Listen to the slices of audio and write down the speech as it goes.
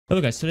Hello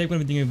guys, today we're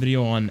going to be doing a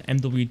video on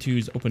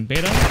MW2's open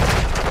beta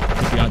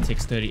with the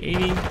RTX 3080.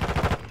 I'm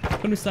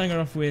going to be starting it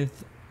off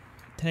with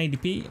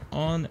 1080p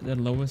on the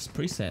lowest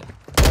preset.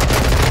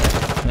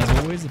 And as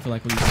always, if you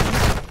like what you see,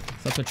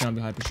 sub to the channel,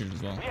 be hyper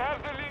as well.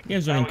 The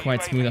game's running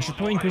quite smooth. I should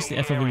probably increase the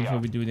FOV before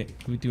we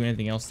do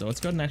anything else though. Let's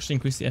go ahead and actually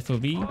increase the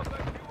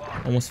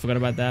FOV. Almost forgot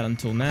about that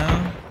until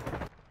now.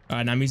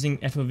 Alright, now I'm using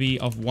FOV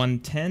of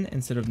 110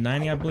 instead of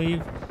 90, I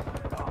believe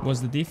was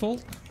the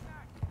default.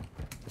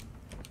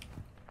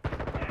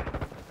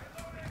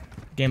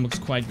 Game looks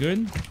quite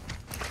good.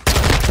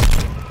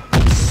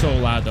 It's so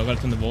loud though, I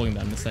gotta turn the volume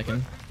down in a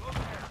second.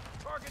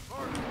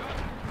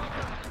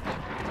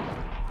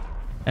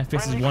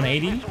 FPS is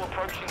 180.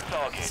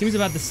 Seems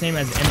about the same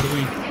as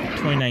MW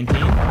 2019.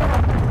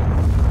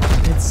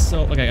 It's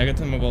so... Okay, I gotta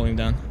turn my volume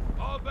down.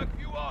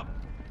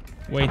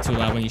 Way too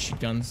loud when you shoot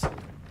guns.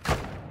 I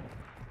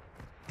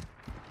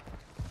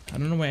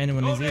don't know where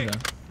anyone is either.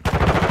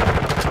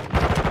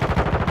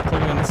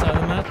 Probably on this side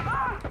of the map.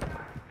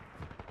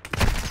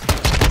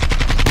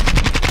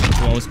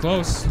 Well, it's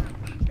close.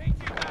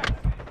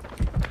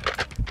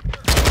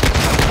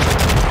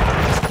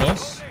 It's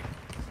close.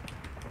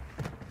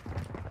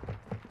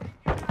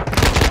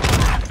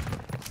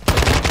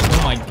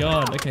 Oh my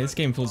god. Okay, this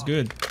game feels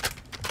good.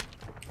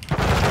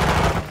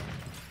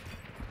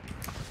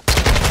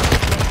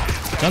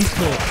 Guns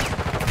feel...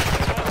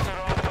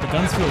 The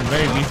guns feel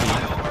very beefy.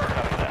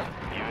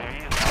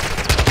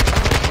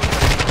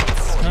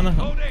 It's kind of...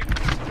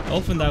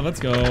 Dolphin dive, let's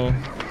go.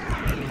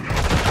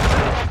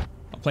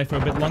 Play for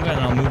a bit longer and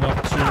I'll move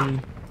up to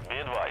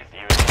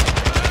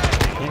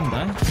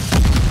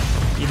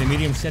either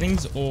medium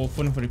settings or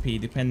 440p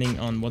depending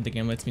on what the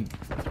game lets me do.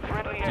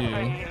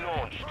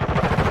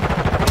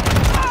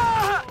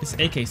 This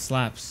AK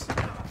slaps.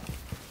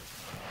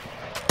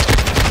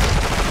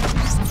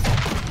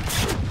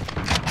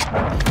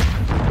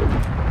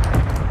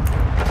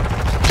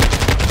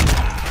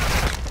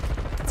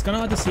 It's kind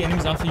of hard to see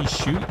enemies after you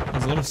shoot.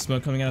 There's a lot of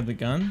smoke coming out of the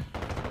gun,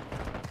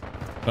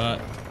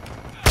 but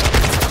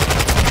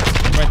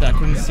right there, I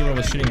couldn't see what I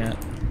was shooting at.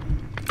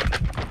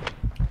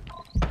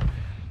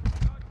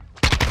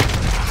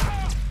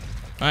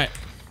 Alright.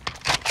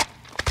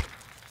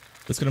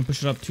 Let's go and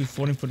push it up to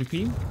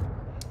 1440p.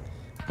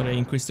 Gotta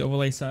increase the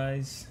overlay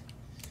size.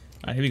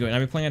 Alright, here we go. Now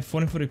we're playing at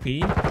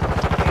 1440p.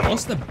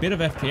 Lost a bit of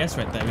FPS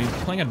right there. We're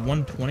playing at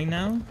 120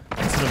 now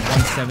instead of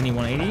 170,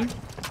 180.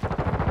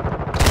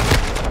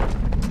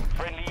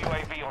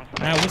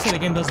 Now, I will say the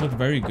game does look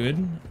very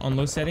good on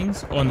low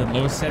settings, or on the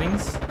lowest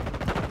settings.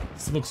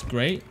 This looks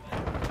great.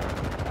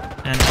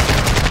 And at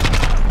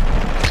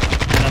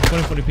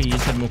 1440p, you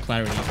just have more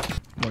clarity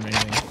more than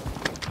anything.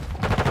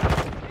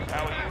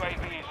 Our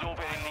UAV is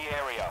orbiting the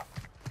area.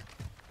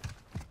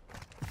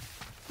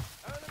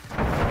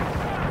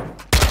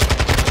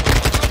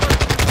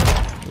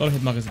 A lot of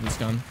hit markers with this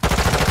gun.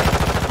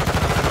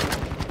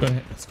 Go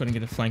ahead, let's go ahead and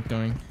get a flank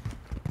going.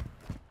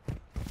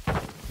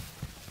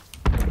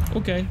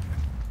 Okay.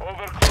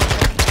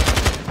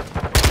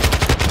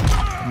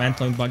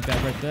 Man-throwing bug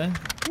that right there.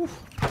 Whew.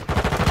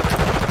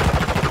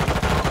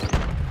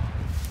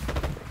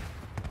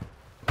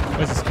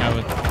 Where's this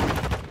coward?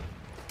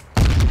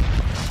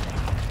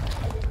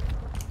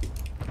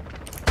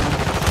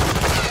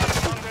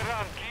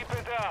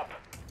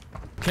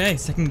 Okay,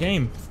 second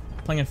game.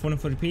 Playing at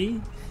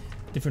 440p.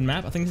 Different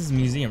map. I think this is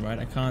museum, right?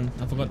 I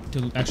forgot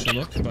to actually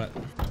look, but...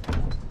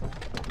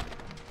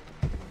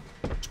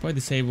 Should probably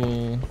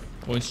disable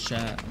voice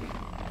chat.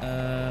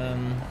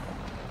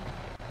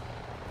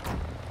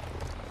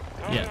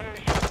 Yeah.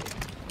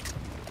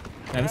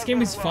 Now this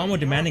game is far more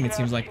demanding, it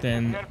seems like,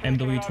 than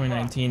MW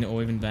 2019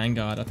 or even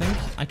Vanguard. I think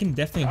I can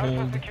definitely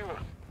hold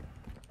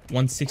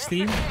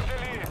 160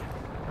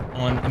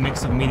 on a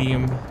mix of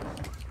medium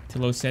to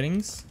low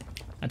settings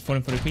at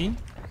 1440p.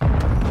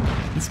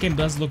 This game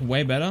does look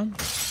way better,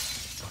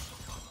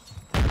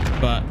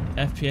 but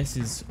FPS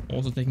is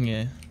also taking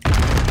a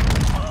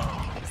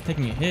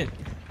hit.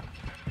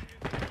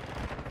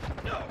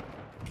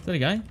 Is that a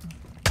guy?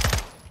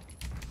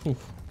 Whew.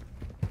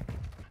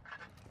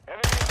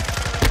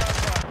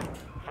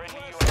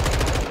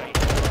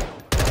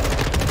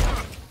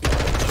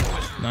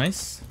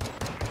 Nice.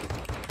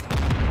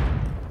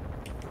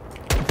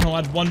 Oh, I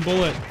had one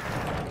bullet.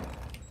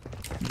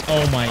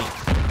 Oh my.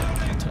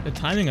 The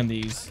timing on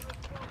these.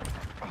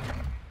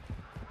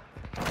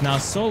 Now, I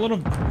saw a lot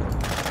of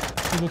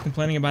people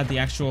complaining about the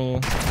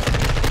actual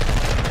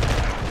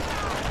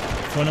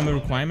phone number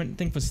requirement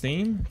thing for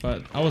Steam,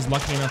 but I was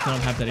lucky enough to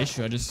not have that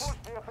issue.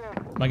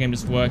 My game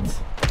just worked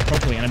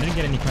properly, and I didn't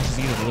get any crashes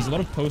either. There was a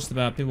lot of posts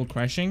about people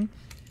crashing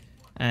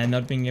and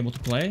not being able to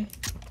play.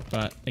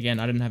 But again,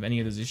 I didn't have any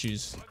of those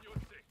issues.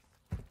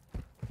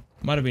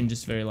 Might have been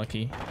just very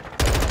lucky.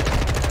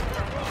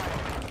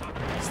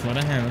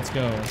 Slaughterhand, let's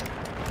go.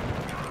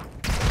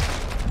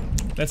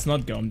 Let's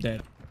not go, I'm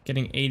dead.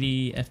 Getting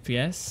 80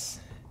 FPS.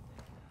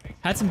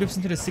 Had some dips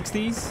into the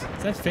 60s. Is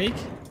that fake?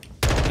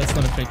 That's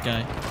not a fake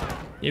guy.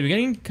 Yeah, we're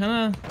getting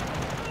kind of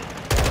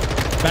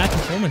bad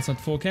performance on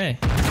 4K.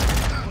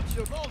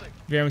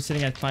 VRAM is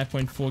sitting at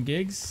 5.4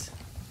 gigs.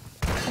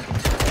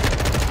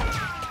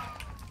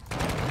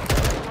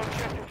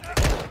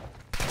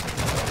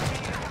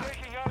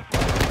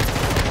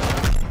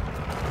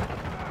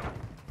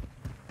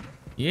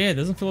 Yeah, it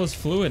doesn't feel as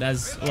fluid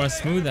as or as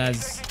smooth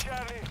as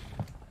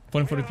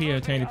 140p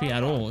or 1080p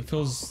at all. It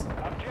feels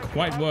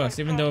quite worse,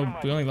 even though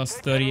we only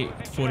lost 30 to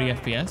 40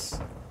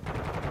 FPS.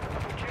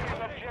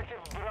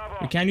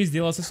 We can use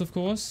DLSS, of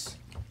course,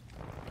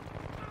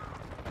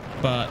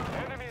 but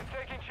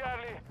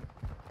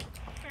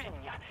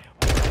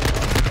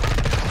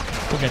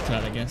we'll get to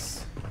that, I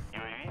guess.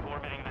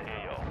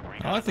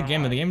 I like the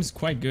game, but the game is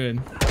quite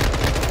good.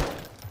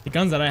 The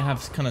guns that I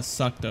have kind of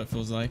suck, though, it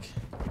feels like.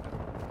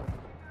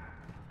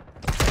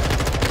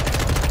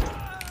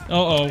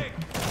 Uh-oh.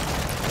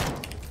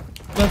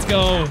 Let's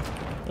go.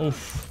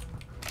 Oof.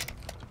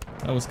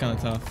 That was kind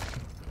of tough.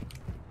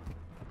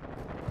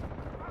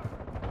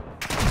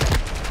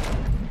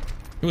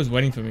 He was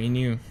waiting for me, he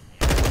knew.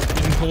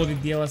 Even pull the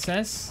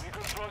DLSS,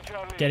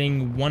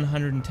 getting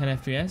 110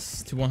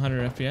 FPS to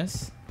 100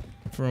 FPS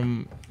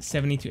from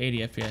 70 to 80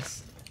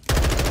 FPS.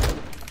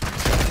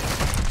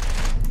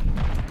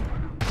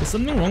 There's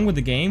something wrong with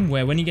the game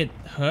where when you get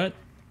hurt,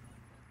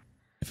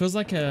 it feels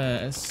like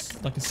a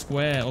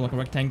square or like a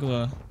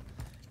rectangular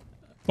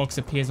box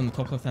appears on the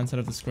top left hand side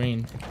of the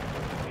screen.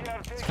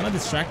 It's kind of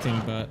distracting,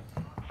 but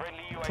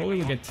probably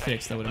will get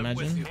fixed, I would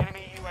imagine.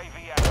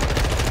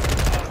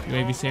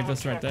 UAV saved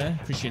us right there.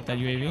 Appreciate that,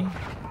 UAV.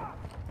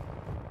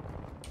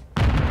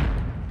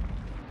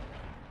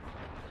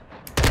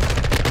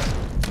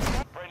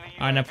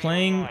 Alright, now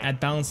playing at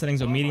balanced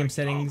settings or medium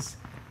settings.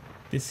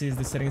 This is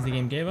the settings the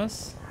game gave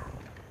us.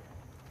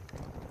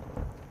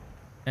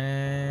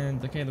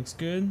 And okay, looks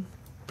good.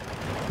 Go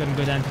ahead and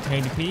go down to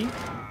 1080p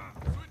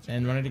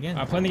and run it again.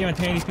 Alright, playing the game at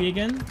 1080p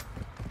again.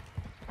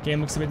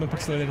 Game looks a bit more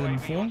pixelated than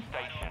before,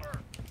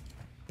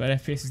 but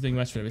FPS is doing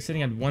much better. We're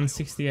sitting at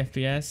 160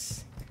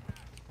 FPS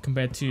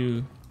compared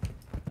to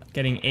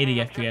getting 80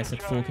 FPS at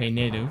 4K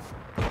native.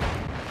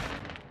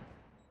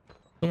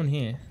 Someone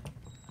here.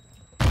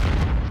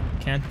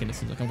 Can't get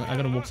this. Like I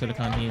gotta walk so they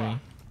can't hear me.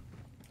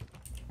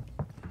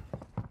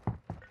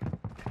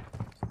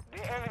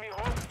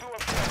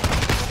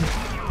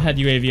 I had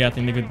UAV out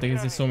there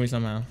because they saw me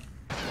somehow.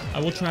 I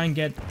will try and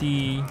get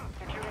the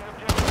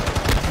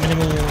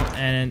minimal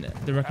and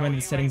the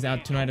recommended settings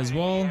out tonight as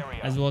well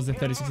as the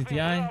 3060 Ti.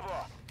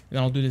 And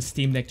I'll do the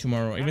Steam Deck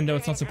tomorrow. Even though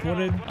it's not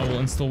supported, I will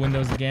install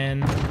Windows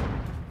again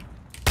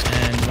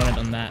and run it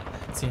on that.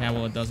 See how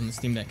well it does on the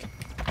Steam Deck.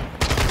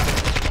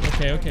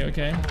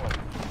 Okay.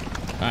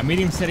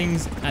 Medium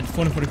settings at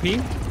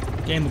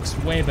 440p. Game looks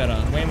way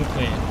better, way more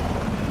clear.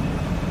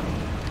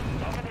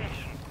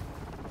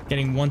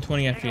 Getting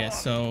 120 FPS,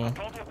 so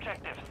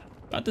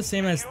about the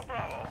same as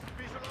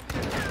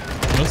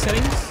those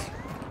settings.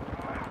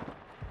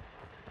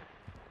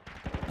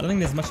 I don't think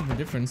there's much of a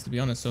difference, to be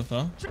honest, so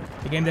far.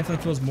 The game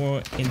definitely feels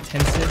more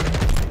intensive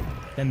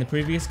than the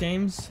previous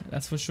games,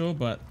 that's for sure,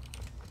 but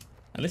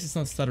at least it's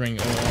not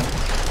stuttering or...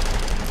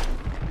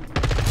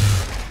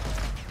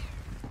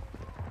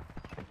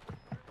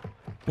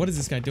 What is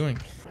this guy doing?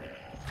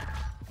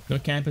 No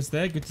campus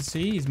there, good to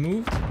see, he's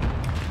moved.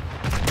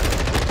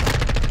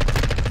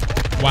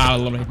 Wow, a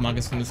lot of hit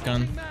markers from this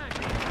gun.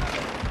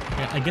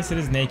 Yeah, I guess it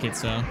is naked,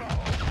 so...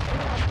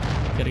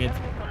 You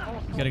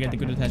gotta get the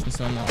good attachments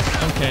on that.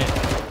 Okay.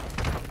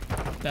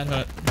 That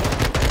hurt.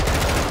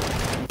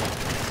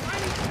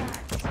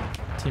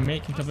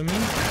 Teammate, can you cover me?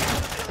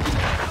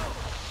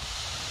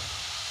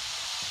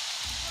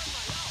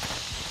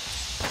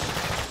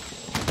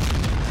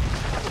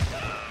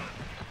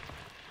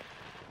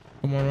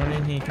 Come on, run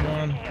in here, come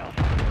on.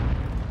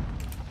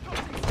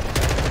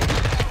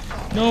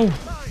 No!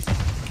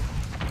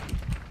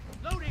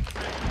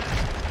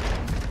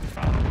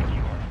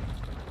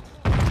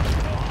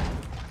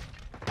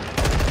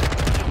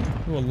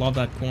 I love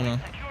that corner.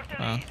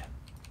 Wow.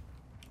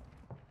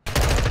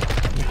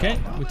 Okay,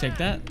 we'll take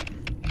that.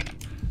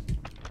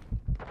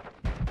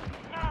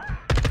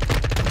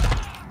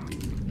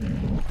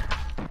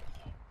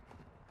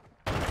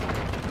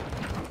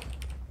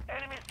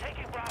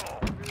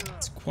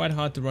 It's quite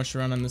hard to rush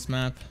around on this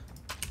map.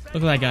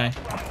 Look at that guy.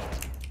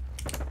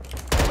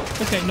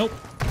 Okay, nope.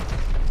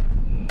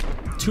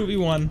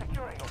 2v1.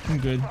 I'm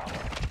good.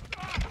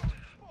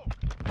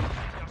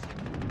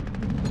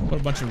 What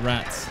a bunch of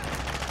rats.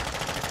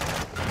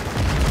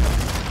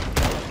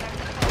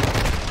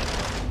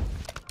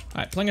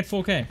 Alright, playing at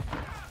 4K.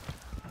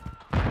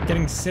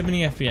 Getting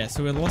 70 FPS,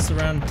 so we lost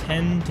around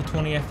 10 to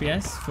 20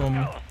 FPS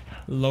from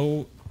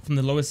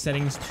the lowest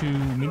settings to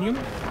medium.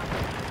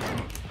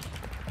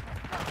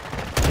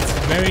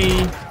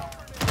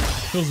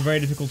 Feels very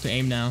difficult to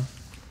aim now.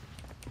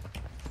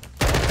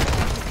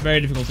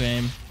 Very difficult to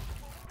aim.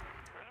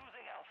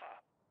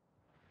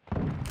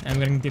 And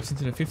we're getting dips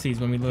into the 50s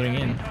when we're loading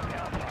in.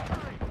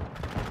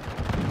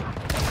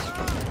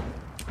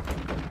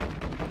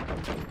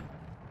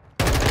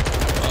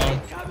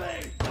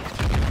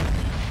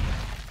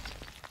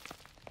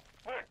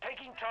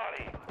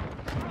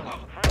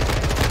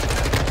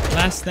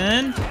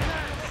 stand.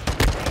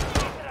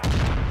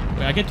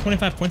 Wait, I get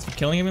 25 points for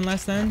killing him in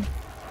last stand.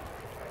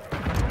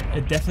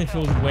 It definitely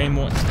feels way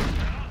more.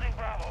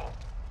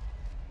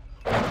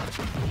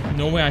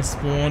 No way I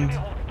spawned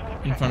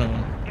in front of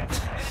him.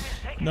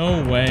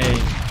 No way.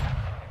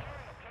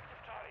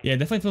 Yeah, it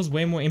definitely feels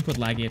way more input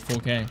laggy at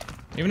 4K.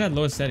 Even at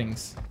lower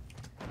settings.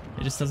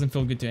 It just doesn't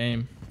feel good to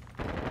aim.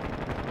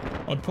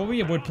 I'd probably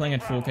avoid playing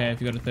at 4K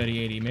if you got a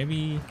 3080.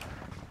 Maybe...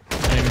 I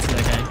don't even see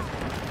that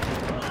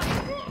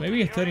guy.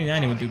 Maybe a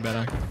 3090 would do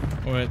better.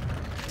 Or a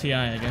TI,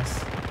 I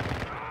guess.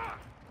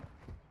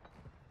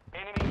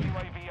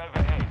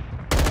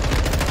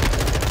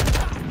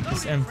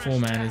 This M4,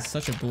 man, is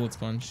such a bullet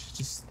sponge.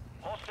 Just...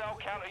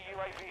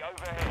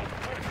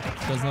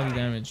 does not do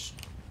damage.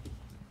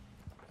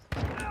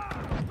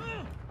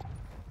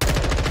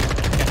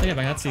 Yeah, take it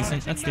back. That's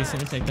decent. That's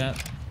decent. We'll take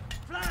that.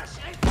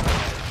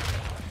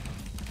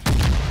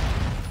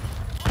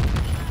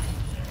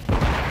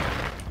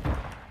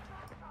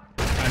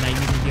 Alright, now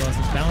using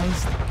DLSS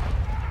balanced.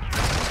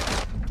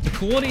 The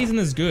quality isn't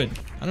as good.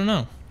 I don't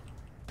know.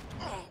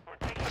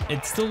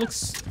 It still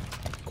looks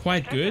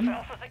quite good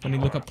when you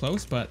look up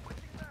close, but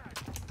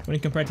when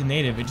you compare it to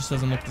native, it just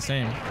doesn't look the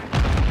same.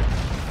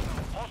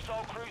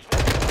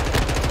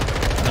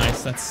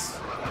 Nice, that's...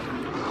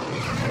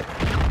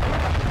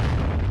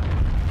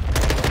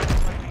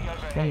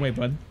 wrong way,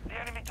 bud.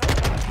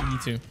 You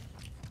too.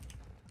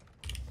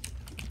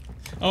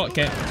 Oh,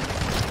 okay.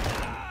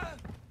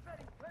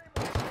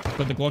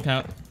 Put the Glock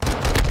out.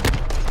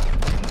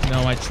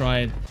 No, I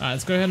tried. Alright,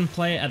 let's go ahead and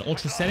play at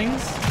ultra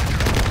settings.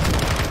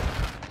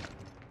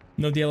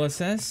 No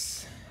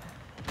DLSS.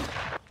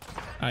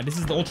 Alright, this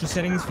is the ultra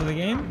settings for the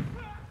game.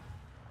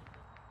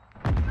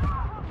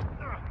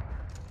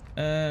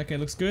 Okay,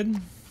 looks good.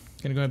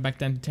 Gonna go back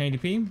down to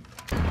 1080p.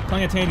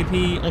 Playing at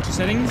 1080p ultra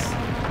settings.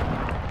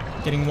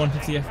 Getting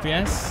 150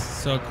 FPS,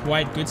 so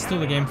quite good still.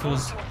 The game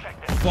feels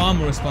far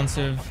more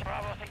responsive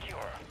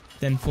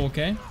than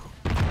 4K.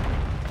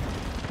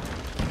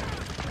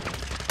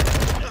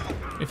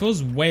 It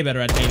feels way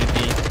better at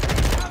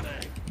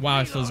 1080p.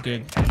 Wow, it feels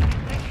good.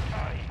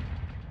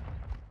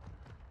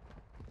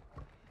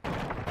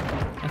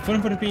 At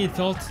 440p it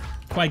felt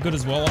quite good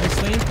as well,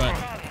 obviously, but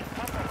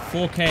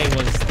 4K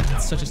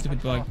was such a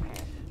stupid bug.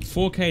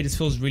 4K just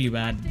feels really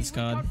bad, this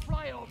card.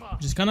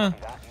 Which is kind of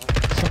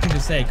shocking to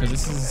say, because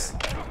this is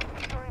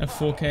a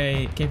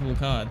 4K capable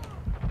card.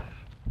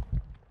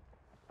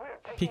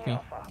 Peek me.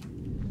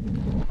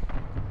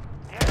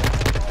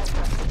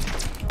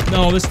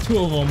 No, there's two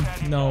of them.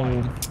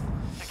 No.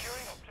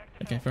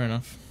 Okay, fair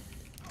enough.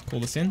 Call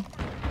this in.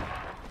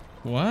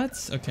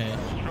 What? Okay.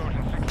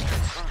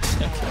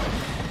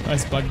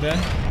 Nice bug there.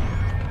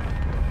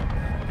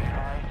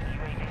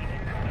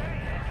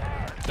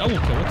 Double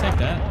kill, we'll take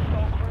that.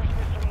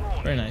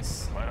 Very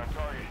nice.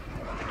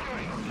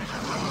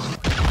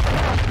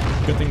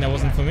 Good thing that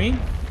wasn't for me.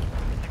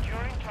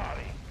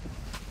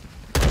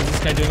 What is this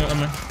guy doing on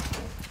my...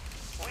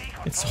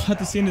 It's so hard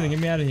to see anything, get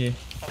me out of here.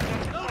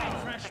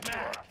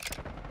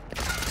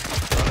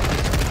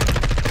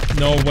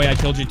 No way, I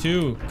killed you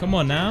too. Come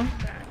on now.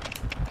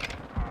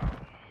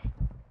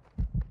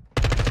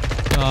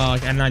 Oh, I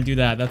cannot do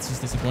that. That's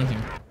just disappointing.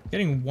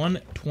 Getting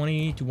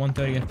 120 to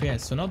 130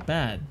 FPS, so not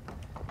bad.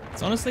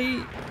 It's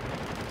honestly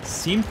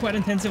seemed quite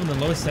intensive on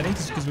the lowest settings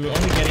just because we were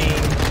only getting...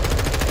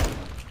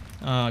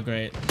 Ah,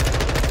 great.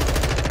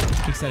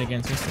 Fix that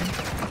again, seriously.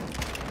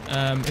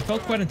 It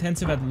felt quite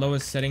intensive at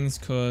lowest settings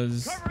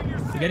because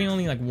we're getting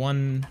only like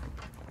one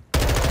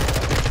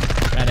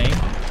at aim,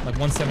 like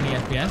 170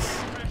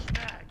 FPS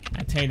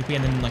at 1080p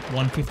and then like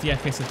 150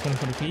 FPS at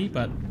 2040p,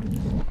 but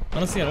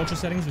honestly at ultra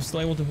settings we're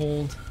still able to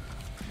hold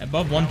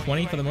above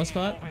 120 for the most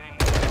part.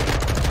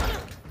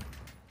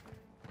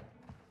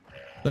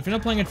 So if you're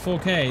not playing at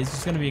 4K, it's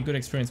just going to be a good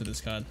experience with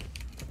this card.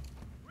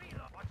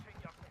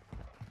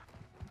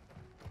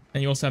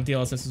 And you also have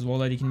DLSS as well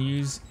that you can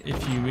use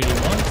if you really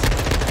want.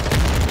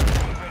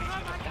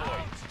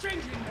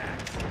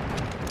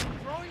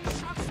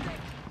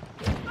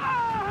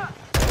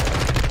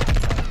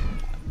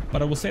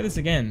 But I will say this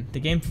again, the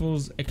game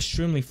feels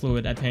extremely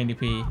fluid at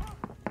 1080p.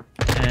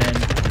 And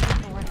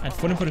at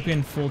 1440p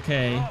and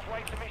 4K,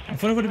 at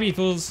 1440p it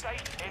feels...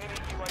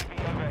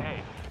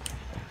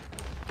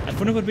 At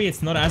 1440p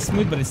it's not as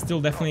smooth, but it's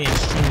still definitely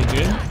extremely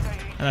good.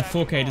 And at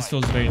 4K it just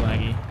feels very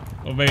laggy.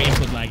 Or very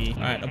input laggy.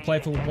 Alright, I'll play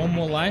for one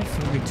more life.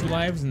 It'll be 2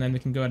 lives, and then we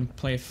can go ahead and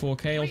play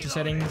 4K ultra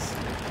settings.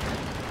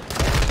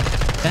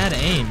 Bad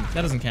aim.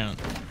 That doesn't count.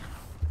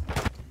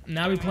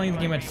 Now we're playing the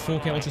game at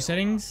 4K ultra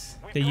settings.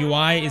 The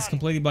UI is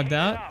completely bugged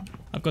out.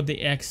 I've got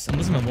the X. I'm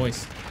losing my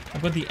voice.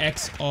 I've got the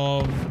X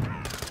of...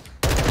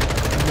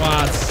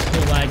 Wow, it's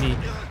so laggy.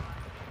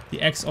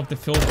 The X of the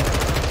field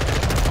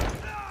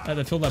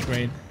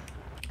upgrade.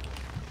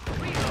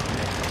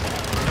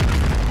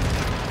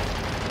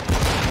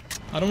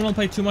 I don't want to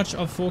play too much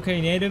of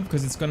 4K native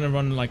because it's gonna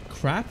run like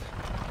crap,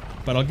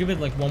 but I'll give it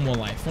like one more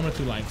life, 1 or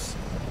 2 lives,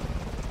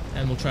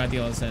 and we'll try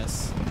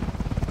DLSS.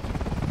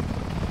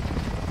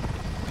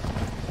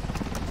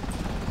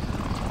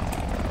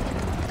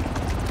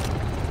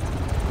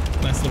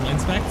 nice little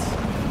inspect.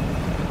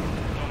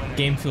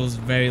 Game feels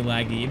very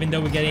laggy, even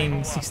though we're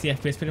getting 60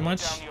 FPS pretty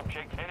much.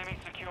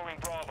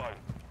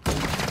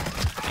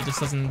 It just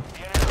doesn't.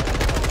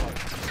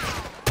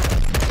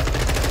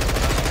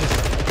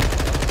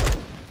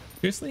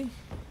 Seriously?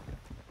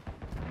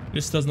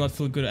 This does not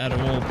feel good at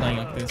all playing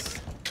like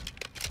this.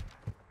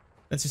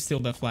 Let's just steal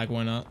that flag,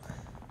 why not?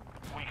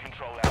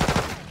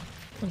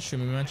 Don't shoot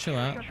me, man. Chill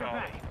out.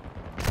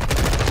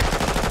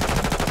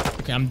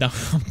 Okay, I'm done.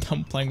 I'm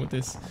done playing with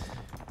this.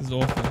 This is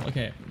awful.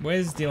 Okay,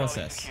 where's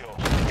DLSS?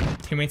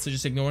 Teammates are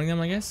just ignoring them,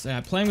 I guess.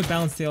 Playing with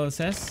balanced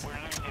DLSS,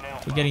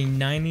 we're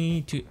getting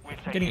 80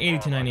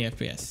 to 90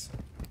 FPS.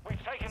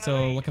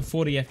 So like a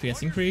 40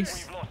 FPS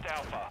increase.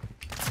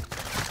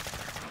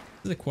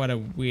 This is quite a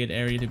weird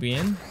area to be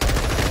in.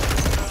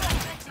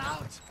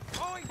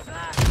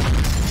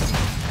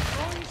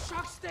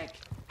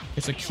 Okay,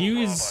 so Q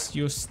is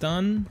your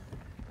stun,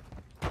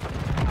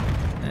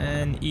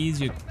 and E is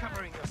your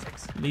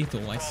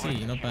lethal. I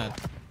see, not bad.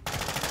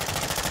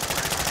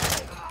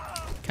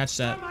 Catch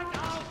that.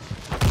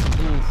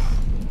 Oof.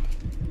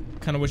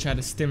 Kind of wish I had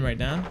a stim right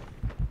now.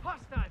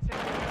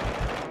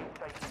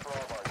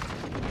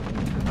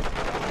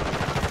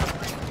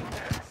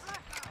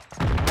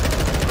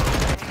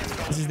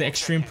 This is the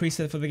extreme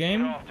preset for the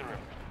game,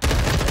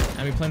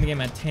 and we're playing the game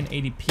at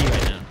 1080p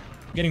right now.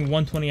 We're getting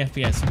 120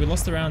 FPS. We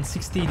lost around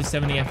 60 to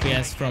 70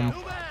 FPS from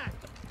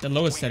the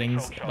lowest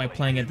settings by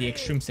playing at the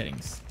extreme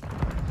settings.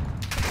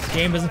 The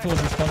game doesn't feel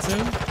as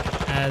responsive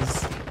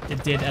as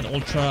it did at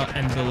ultra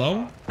and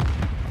below.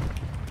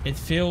 It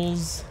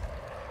feels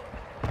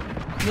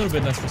a little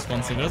bit less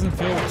responsive. It doesn't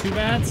feel too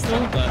bad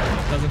still, but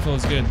it doesn't feel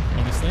as good,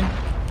 obviously.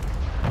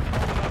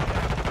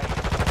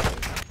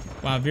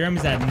 Wow, VRAM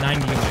is at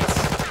 9 gigabytes.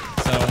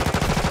 So,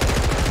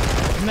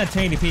 even at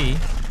 1080p,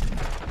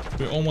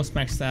 we're almost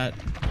maxed out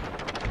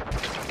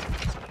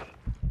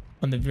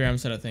on the VRAM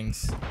side of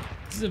things.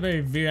 This is a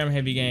very VRAM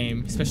heavy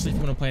game, especially if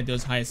you want to play at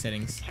those higher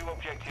settings.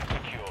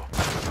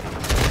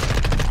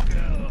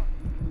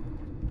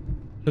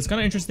 So it's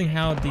kind of interesting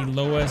how the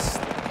lowest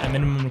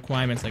minimum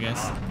requirements, I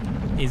guess,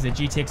 is a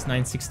GTX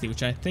 960,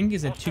 which I think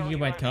is a 2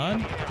 GB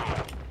card.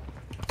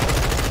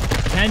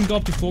 Can go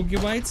up to 4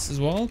 GB as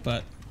well,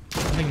 but I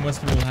think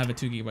most people will have a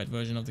 2 GB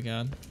version of the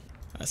card.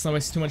 Let's not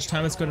waste too much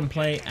time. Let's go ahead and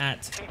play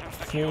at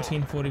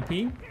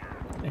 1440p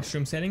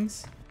extreme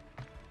settings.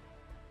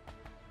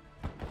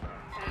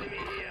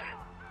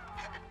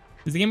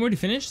 Is the game already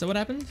finished? Is that what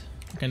happened?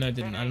 Okay, no it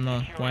didn't. I don't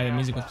know why the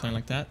music was playing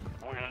like that.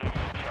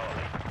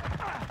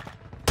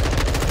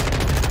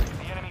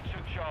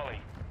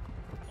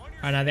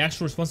 Alright, now the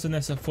actual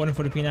responsiveness of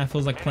 1440p now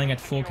feels like playing at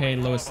 4K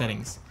lowest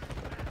settings.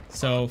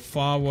 So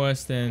far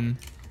worse than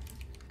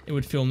it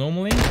would feel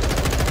normally.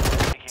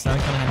 So that kind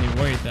of had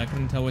me worried that I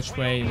couldn't tell which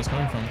way it was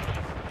coming from.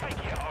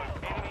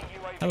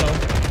 Hello.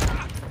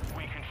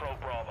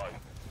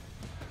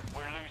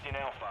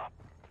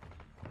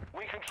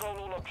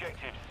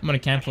 I'm gonna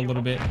camp for a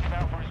little bit.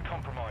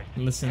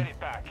 Listen.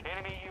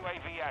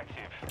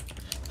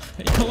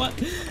 You know what?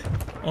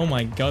 Oh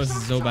my god, this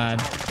is so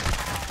bad.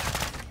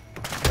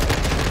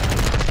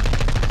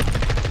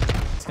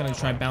 Just gonna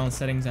try balance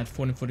settings at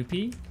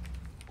 1440p.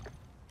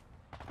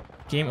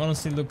 Game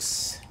honestly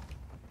looks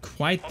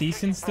quite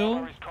decent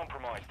still.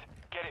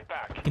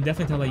 You can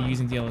definitely tell that you're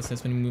using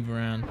DLSS when you move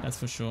around, that's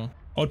for sure.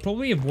 I would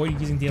probably avoid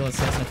using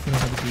DLSS at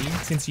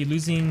 1440p since you're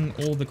losing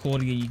all the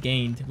quality you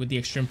gained with the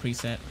extreme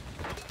preset.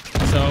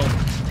 So,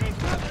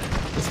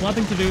 the smart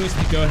thing to do is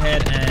to go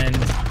ahead and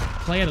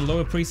play at a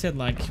lower preset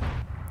like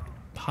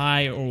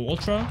high or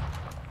ultra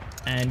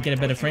and get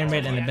a better frame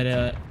rate and a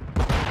better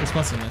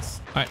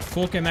responsiveness. Alright,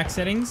 4K max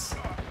settings.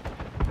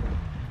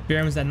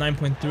 VRAM is at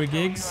 9.3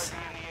 gigs.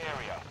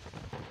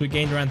 We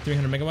gained around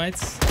 300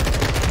 megabytes.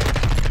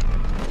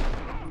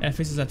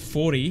 FPS is at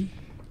 40.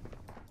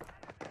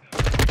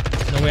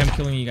 No way I'm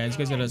killing you guys. You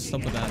guys gotta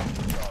stop with that.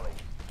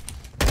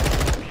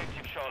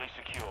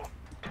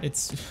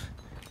 It's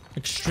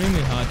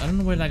extremely hard. I don't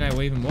know where that guy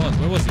even was.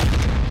 Where was he?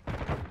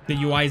 The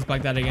UI is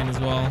like that again as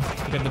well.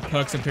 You got the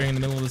perks appearing in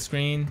the middle of the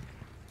screen.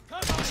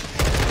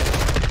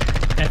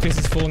 FPS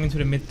is falling into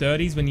the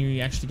mid-30s when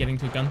you actually get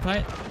into a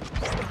gunfight.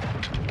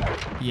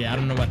 Yeah, I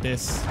don't know about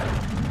this.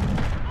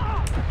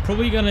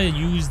 Probably gonna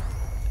use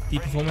the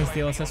performance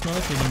DLSS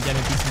mode so you can get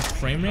a decent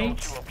frame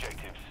rate.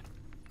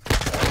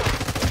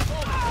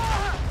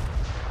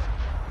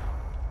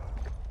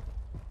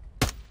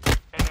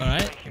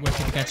 Alright,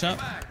 waiting to catch up.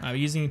 We're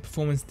using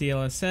performance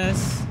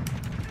DLSS.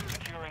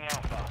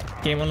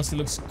 Game honestly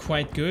looks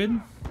quite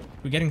good.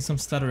 We're getting some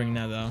stuttering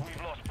now though.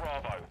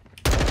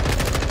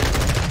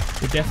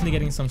 We're definitely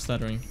getting some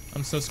stuttering.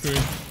 I'm so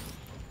screwed.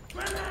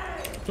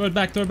 Throw it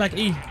back,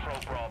 E.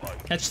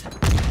 Catch.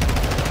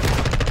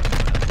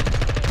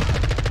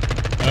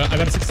 I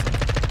got a 6.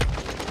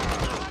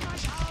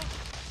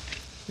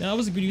 Yeah, that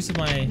was a good use of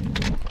my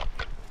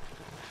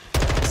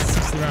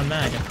 60 round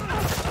mag.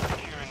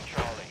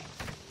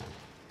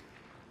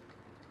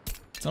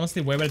 It's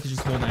honestly way better to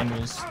just hold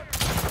angles.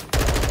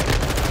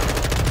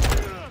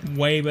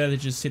 Way better to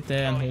just sit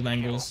there and hold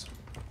angles.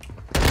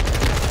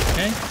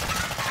 Okay?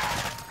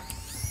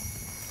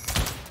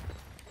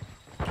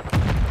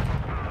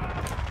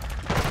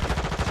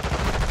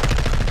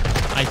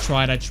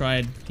 I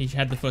tried. He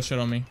had the first shot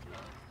on me.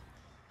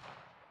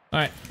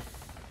 Alright.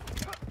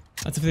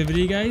 That's it for the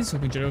video, guys.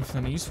 Hope you enjoyed it. If you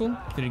found it ususeful,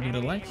 if you did, give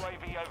it a like.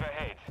 UAV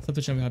overhead. Sub to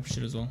the channel, we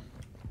appreciate it as well.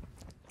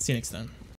 See you next time.